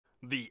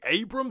The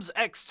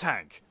AbramsX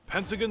tank,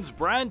 Pentagon's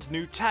brand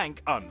new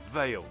tank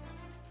unveiled.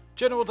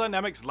 General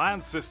Dynamics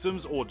Land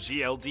Systems, or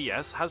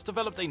GDLS, has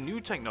developed a new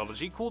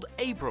technology called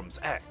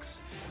AbramsX.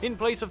 In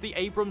place of the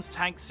Abrams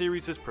tank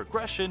series'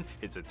 progression,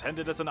 it's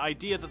intended as an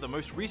idea that the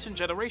most recent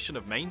generation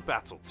of main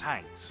battle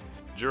tanks.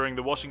 During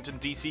the Washington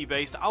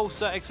DC-based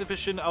ALSA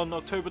exhibition on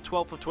October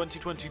 12th of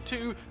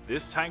 2022,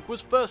 this tank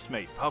was first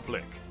made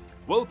public.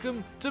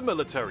 Welcome to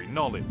Military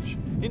Knowledge.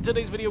 In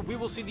today's video we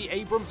will see the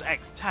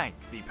AbramsX tank,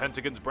 the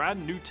Pentagon's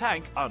brand new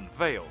tank,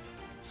 unveiled.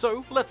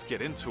 So let's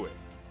get into it.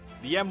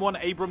 The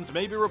M1 Abrams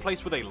may be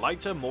replaced with a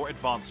lighter, more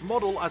advanced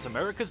model as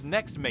America's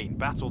next main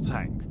battle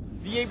tank.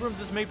 The Abrams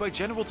is made by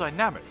General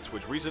Dynamics,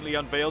 which recently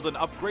unveiled an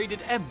upgraded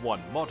M1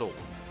 model.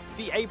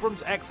 The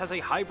AbramsX has a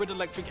hybrid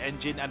electric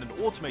engine and an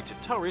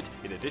automated turret,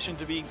 in addition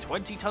to being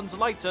 20 tons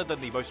lighter than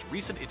the most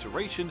recent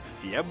iteration,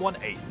 the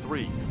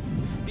M1A3.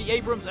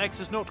 The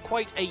AbramsX is not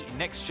quite a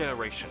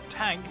next-generation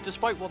tank,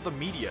 despite what the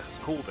media has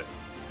called it.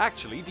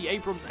 Actually, the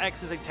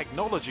AbramsX is a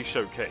technology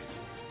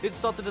showcase. It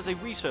started as a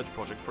research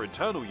project for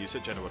internal use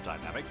at General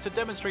Dynamics to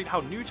demonstrate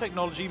how new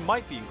technology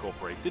might be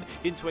incorporated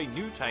into a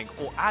new tank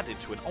or added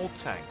to an old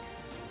tank.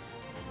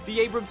 The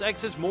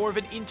AbramsX is more of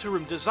an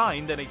interim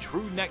design than a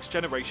true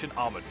next-generation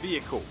armored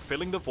vehicle,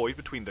 filling the void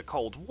between the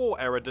Cold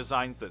War-era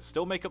designs that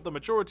still make up the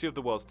majority of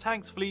the world's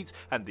tanks fleets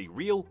and the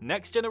real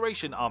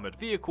next-generation armored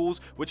vehicles,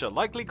 which are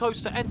likely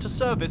close to enter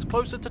service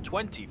closer to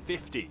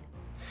 2050.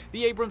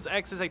 The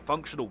AbramsX is a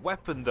functional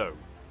weapon, though.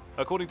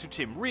 According to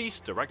Tim Reese,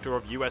 Director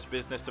of US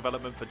Business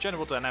Development for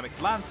General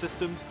Dynamics Land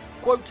Systems,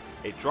 quote,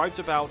 "It drives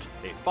about,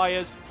 it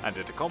fires, and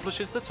it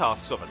accomplishes the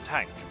tasks of a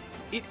tank.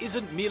 It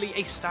isn't merely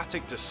a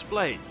static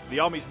display. The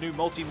Army's new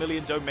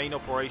multi-million domain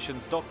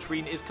operations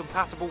doctrine is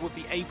compatible with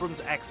the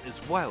AbramsX as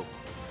well.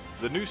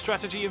 The new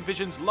strategy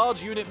envisions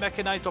large unit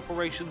mechanized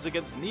operations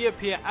against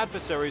near-peer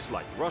adversaries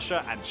like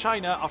Russia and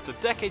China after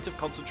decades of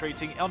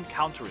concentrating on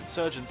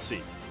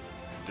counterinsurgency.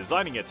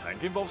 Designing a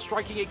tank involves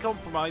striking a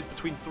compromise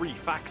between three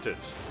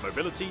factors: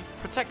 mobility,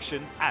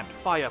 protection, and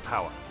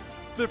firepower.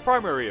 The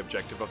primary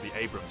objective of the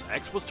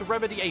AbramsX was to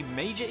remedy a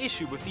major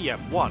issue with the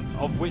M1,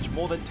 of which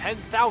more than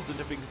 10,000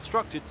 have been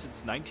constructed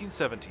since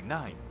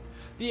 1979.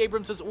 The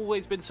Abrams has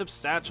always been a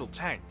substantial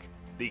tank.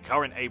 The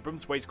current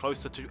Abrams weighs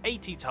closer to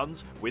 80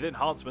 tons, with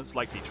enhancements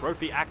like the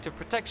Trophy Active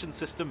Protection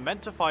System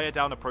meant to fire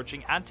down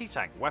approaching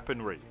anti-tank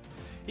weaponry.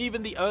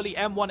 Even the early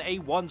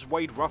M1A1s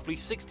weighed roughly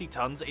 60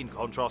 tons, in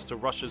contrast to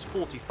Russia's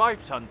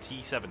 45-ton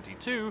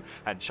T-72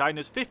 and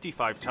China's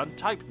 55-ton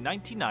Type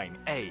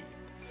 99A.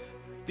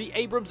 The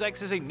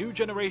AbramsX is a new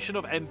generation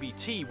of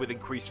MBT with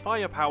increased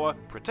firepower,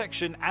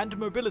 protection, and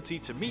mobility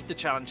to meet the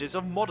challenges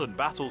of modern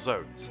battle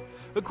zones.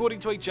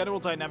 According to a General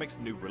Dynamics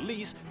new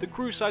release, the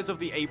crew size of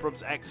the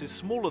AbramsX is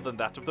smaller than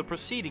that of the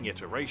preceding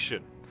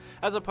iteration.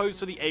 As opposed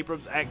to the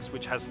AbramsX,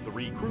 which has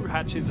 3 crew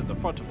hatches at the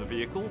front of the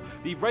vehicle,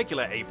 the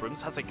regular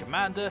Abrams has a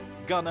commander,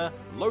 gunner,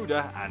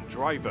 loader, and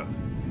driver.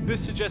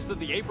 This suggests that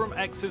the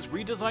AbramsX's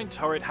redesigned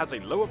turret has a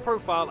lower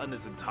profile and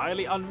is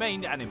entirely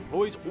unmanned and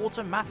employs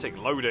automatic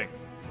loading.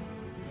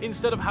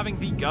 Instead of having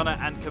the gunner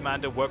and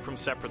commander work from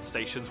separate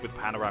stations with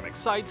panoramic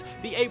sights,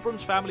 the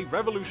Abrams family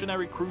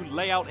revolutionary crew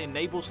layout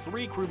enables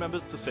 3 crew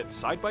members to sit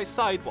side by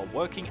side while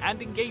working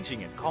and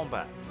engaging in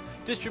combat.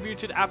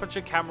 Distributed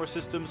aperture camera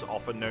systems,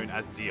 often known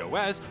as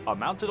DOS, are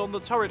mounted on the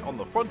turret on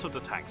the front of the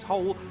tank's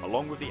hull,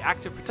 along with the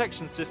active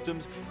protection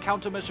systems,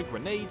 countermeasure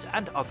grenades,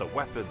 and other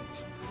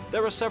weapons.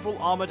 There are several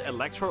armored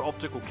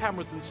electro-optical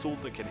cameras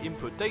installed that can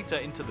input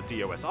data into the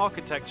DOS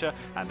architecture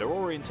and are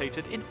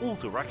orientated in all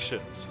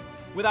directions.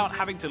 Without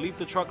having to leave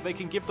the truck, they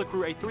can give the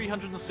crew a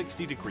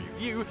 360-degree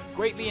view,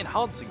 greatly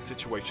enhancing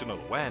situational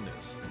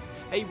awareness.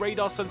 A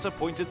radar sensor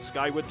pointed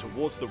skyward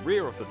towards the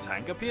rear of the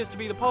tank appears to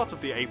be the part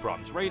of the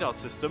Abrams radar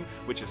system,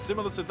 which is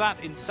similar to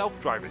that in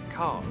self-driving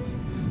cars.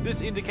 This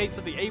indicates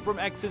that the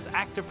AbramsX's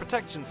active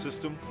protection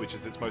system, which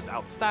is its most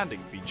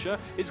outstanding feature,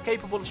 is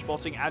capable of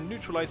spotting and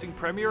neutralizing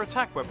premier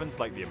attack weapons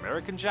like the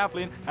American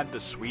Javelin and the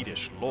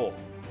Swedish Law.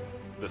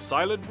 The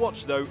silent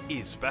watch, though,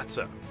 is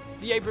better.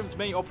 The Abrams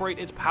may operate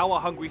its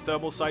power-hungry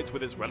thermal sights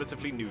with its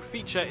relatively new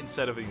feature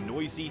instead of a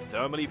noisy,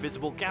 thermally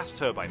visible gas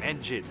turbine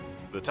engine.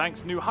 The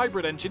tank's new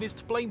hybrid engine is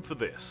to blame for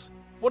this.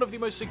 One of the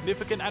most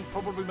significant and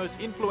probably most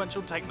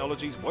influential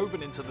technologies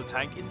woven into the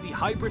tank is the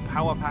hybrid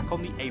power pack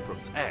on the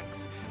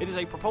AbramsX. It is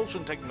a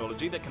propulsion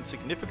technology that can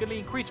significantly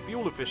increase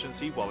fuel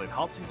efficiency while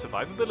enhancing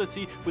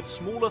survivability with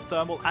smaller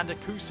thermal and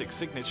acoustic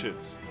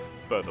signatures.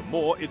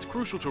 Furthermore, it's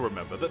crucial to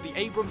remember that the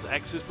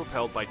AbramsX is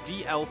propelled by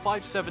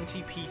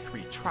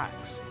DL570P3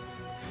 tracks.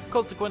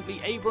 Consequently,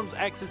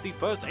 AbramsX is the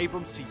first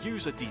Abrams to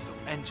use a diesel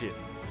engine.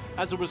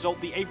 As a result,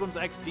 the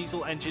AbramsX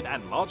diesel engine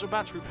and larger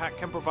battery pack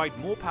can provide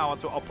more power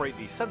to operate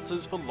these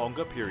sensors for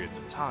longer periods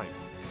of time.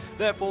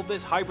 Therefore,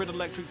 this hybrid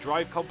electric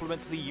drive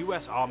complements the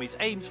US Army's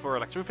aims for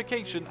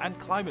electrification and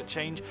climate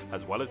change,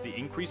 as well as the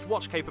increased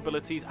watch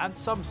capabilities and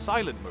some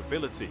silent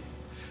mobility.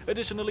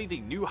 Additionally,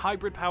 the new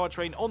hybrid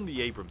powertrain on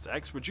the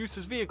AbramsX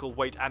reduces vehicle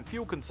weight and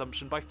fuel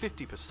consumption by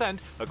 50%,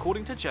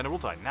 according to General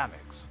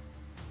Dynamics.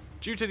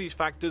 Due to these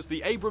factors,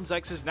 the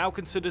AbramsX is now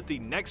considered the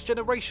next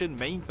generation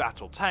main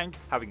battle tank,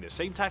 having the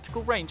same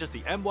tactical range as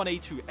the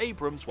M1A2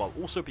 Abrams while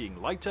also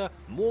being lighter,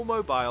 more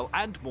mobile,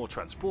 and more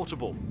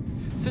transportable.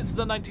 Since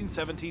the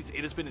 1970s,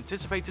 it has been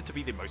anticipated to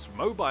be the most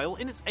mobile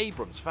in its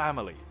Abrams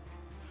family.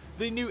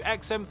 The new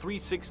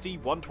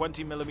XM360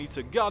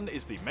 120mm gun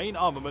is the main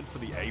armament for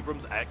the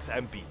AbramsX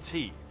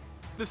MBT.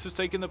 This has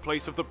taken the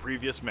place of the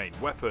previous main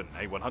weapon,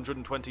 a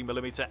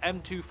 120mm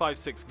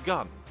M256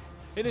 gun.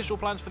 Initial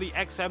plans for the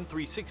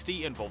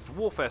XM360 involved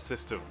warfare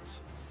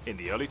systems. In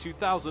the early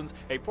 2000s,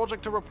 a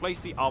project to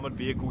replace the armored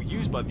vehicle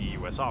used by the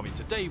US Army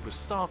today was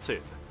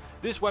started.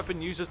 This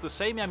weapon uses the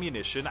same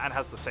ammunition and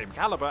has the same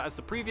caliber as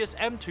the previous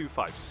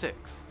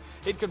M256.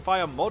 It can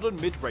fire modern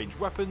mid-range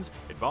weapons,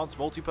 advanced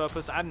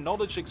multipurpose and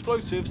knowledge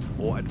explosives,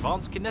 or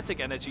advanced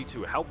kinetic energy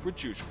to help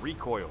reduce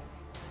recoil.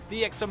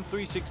 The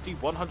XM360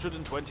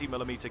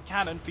 120mm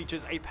cannon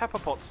features a pepper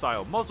pot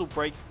style muzzle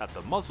brake at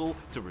the muzzle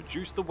to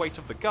reduce the weight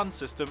of the gun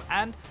system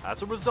and,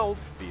 as a result,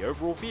 the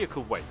overall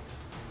vehicle weight.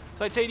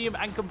 Titanium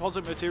and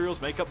composite materials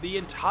make up the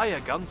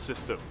entire gun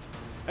system.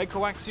 A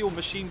coaxial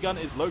machine gun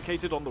is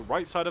located on the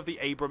right side of the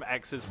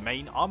AbramsX's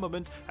main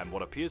armament, and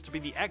what appears to be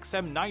the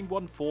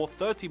XM914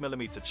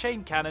 30mm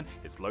chain cannon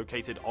is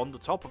located on the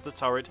top of the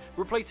turret,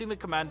 replacing the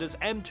commander's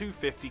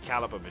M250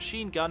 caliber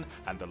machine gun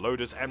and the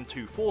loader's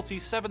M240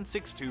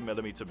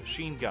 7.62mm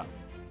machine gun.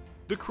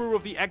 The crew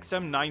of the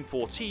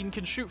XM914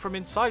 can shoot from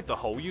inside the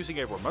hull using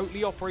a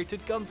remotely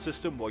operated gun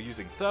system while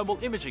using thermal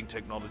imaging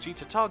technology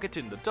to target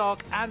in the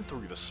dark and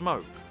through the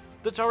smoke.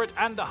 The turret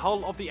and the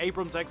hull of the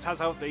AbramsX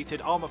has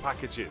outdated armor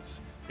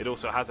packages. It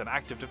also has an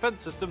active defense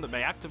system that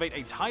may activate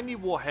a tiny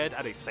warhead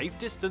at a safe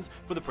distance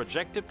for the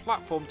projected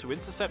platform to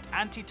intercept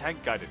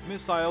anti-tank guided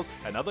missiles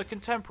and other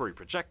contemporary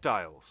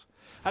projectiles.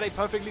 At a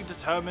perfectly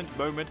determined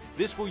moment,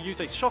 this will use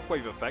a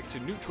shockwave effect to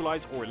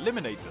neutralize or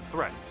eliminate the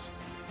threats.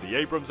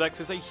 The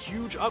AbramsX is a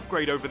huge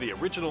upgrade over the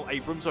original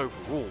Abrams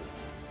overall.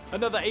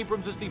 Another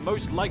Abrams is the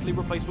most likely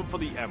replacement for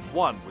the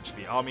M1, which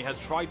the Army has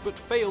tried but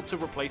failed to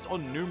replace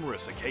on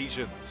numerous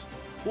occasions.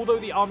 Although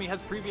the Army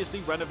has previously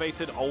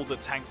renovated older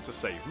tanks to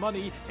save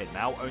money, it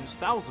now owns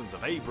thousands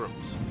of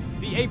Abrams.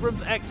 The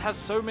AbramsX has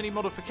so many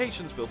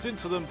modifications built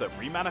into them that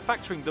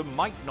remanufacturing them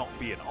might not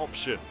be an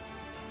option.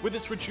 With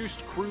its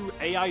reduced crew,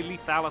 AI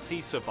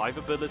lethality,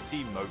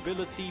 survivability,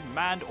 mobility,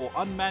 manned or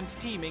unmanned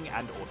teaming,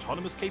 and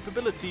autonomous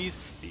capabilities,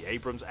 the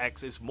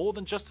AbramsX is more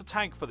than just a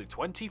tank for the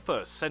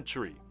 21st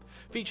century.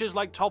 Features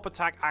like top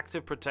attack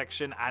active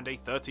protection and a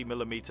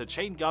 30mm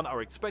chain gun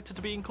are expected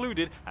to be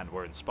included and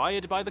were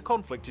inspired by the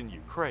conflict in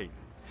Ukraine.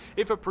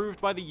 If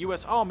approved by the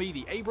US Army,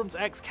 the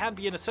AbramsX can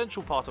be an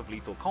essential part of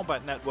lethal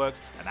combat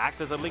networks and act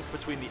as a link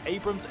between the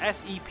Abrams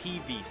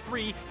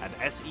SEPV-3 and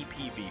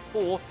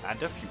SEPV-4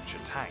 and a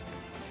future tank.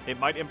 It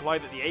might imply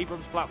that the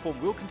Abrams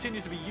platform will continue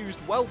to be used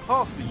well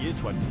past the year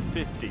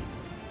 2050.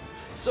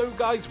 So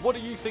guys, what do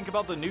you think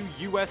about the new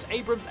US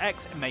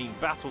AbramsX main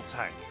battle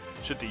tank?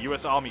 Should the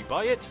US Army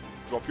buy it?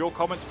 Drop your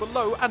comments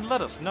below and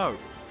let us know.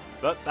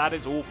 But that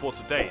is all for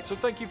today, so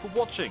thank you for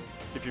watching.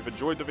 If you've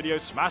enjoyed the video,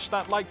 smash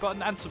that like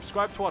button and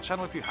subscribe to our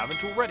channel if you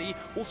haven't already.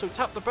 Also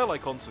tap the bell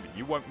icon so that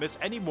you won't miss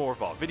any more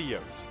of our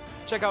videos.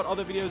 Check out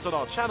other videos on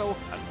our channel,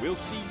 and we'll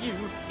see you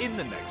in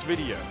the next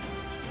video.